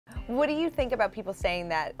What do you think about people saying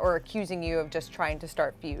that or accusing you of just trying to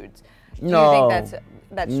start feuds? Do No. you think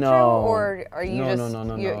that's No. true, or are you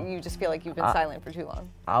No. you just feel like you've been silent for too long?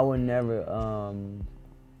 I would never.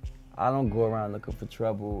 I don't go around looking for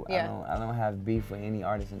trouble. Yeah. I don't have beef with any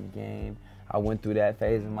artist in the game. I went through that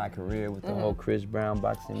phase in my career with the whole Chris Brown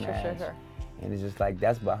boxing match. Sure. And it's just like,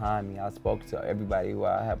 that's behind me. I spoke to everybody who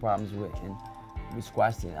I had problems with, and we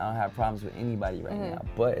squashed it. I don't have problems with anybody right now.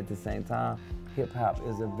 But at the same time, hip hop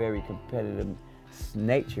is a very competitive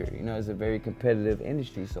nature. You know, it's a very competitive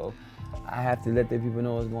industry. So I have to let the people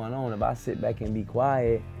know what's going on. If I sit back and be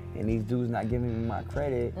quiet, and these dudes not giving me my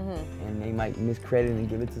credit, and they might miscredit and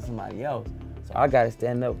give it to somebody else. So I gotta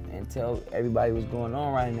stand up and tell everybody what's going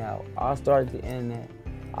on right now. I started the internet.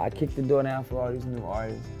 I kicked the door down for all these new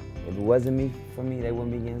artists. If it wasn't for me, they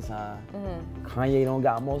wouldn't be getting signed. Kanye don't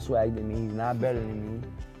got more swag than me. He's not better than me.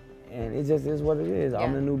 And it just is what it is.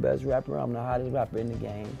 I'm the new best rapper. I'm the hottest rapper in the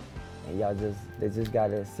game. And they just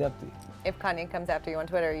gotta accept it. If Kanye comes after you on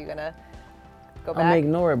Twitter, are you gonna go back? I'm gonna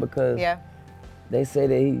ignore it because they say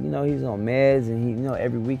that he's on meds, and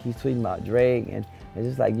every week he's tweeting about Drake, and it's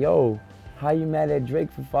just like, yo, how you mad at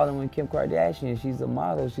Drake for following Kim Kardashian? She's a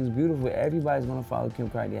model, she's beautiful. Everybody's gonna follow Kim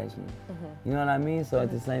Kardashian. You know what I mean? So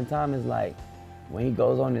at the same time, it's like when he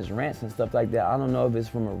goes on his rants and stuff like that, I don't know if it's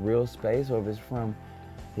from a real space or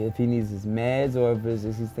if he needs his meds or if it's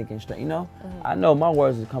just he's thinking straight. I know my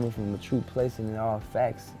words are coming from a true place and they're all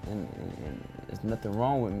facts, and there's nothing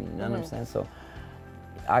wrong with me. You know what I'm saying? So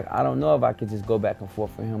I don't know if I could just go back and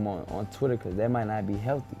forth with him on Twitter, because that might not be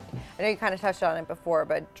healthy. I know you kind of touched on it before,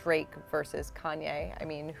 but Drake versus Kanye, I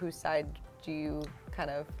mean, whose side do you kind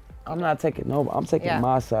of... I'm not taking I'm taking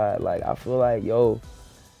my side. Like, I feel like, yo,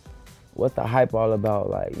 what's the hype all about?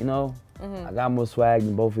 Like, I got more swag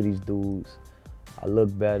than both of these dudes. I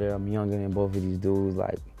look better, I'm younger than both of these dudes.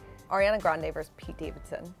 Like, Ariana Grande versus Pete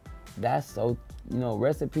Davidson. That's so,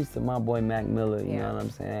 rest in peace to my boy Mac Miller, you know what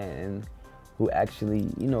I'm saying? And who actually,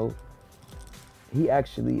 he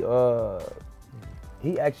actually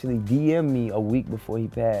DM'd me a week before he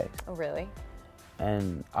passed. Oh, really?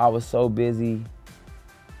 And I was so busy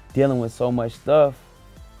dealing with so much stuff.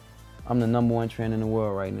 I'm the #1 trend in the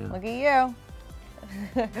world right now. Look at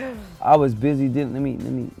you. I was busy dealing. Let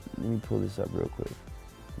me pull this up real quick.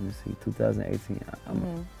 Let me see. 2018.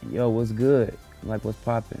 Yo, what's good? Like, what's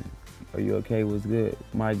popping? Are you okay? What's good?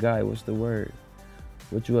 My guy, what's the word?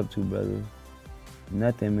 What you up to, brother?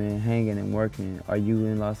 Nothing, man. Hanging and working. Are you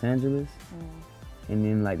in Los Angeles? And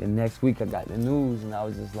then, like, the next week I got the news, and I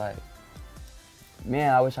was just like,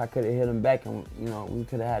 man, I wish I could have hit him back, and we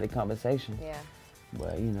could have had a conversation. Yeah.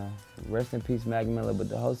 But rest in peace, Mac Miller. But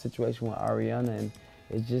the whole situation with Ariana, and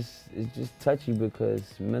it's just touchy,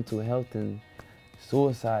 because mental health and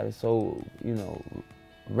suicide is so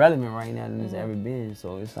relevant right now than it's ever been.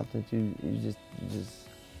 So it's something you just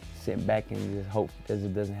sit back and just hope that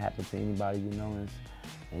it doesn't happen to anybody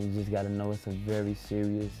and you just got to know it's a very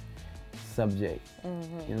serious subject.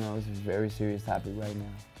 It's a very serious topic right now.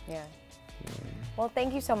 Yeah. Well,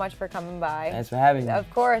 thank you so much for coming by. Thanks for having me. Of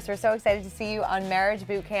course, we're so excited to see you on Marriage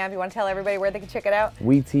Boot Camp. You want to tell everybody where they can check it out?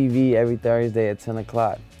 WeTV every Thursday at 10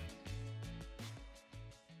 o'clock.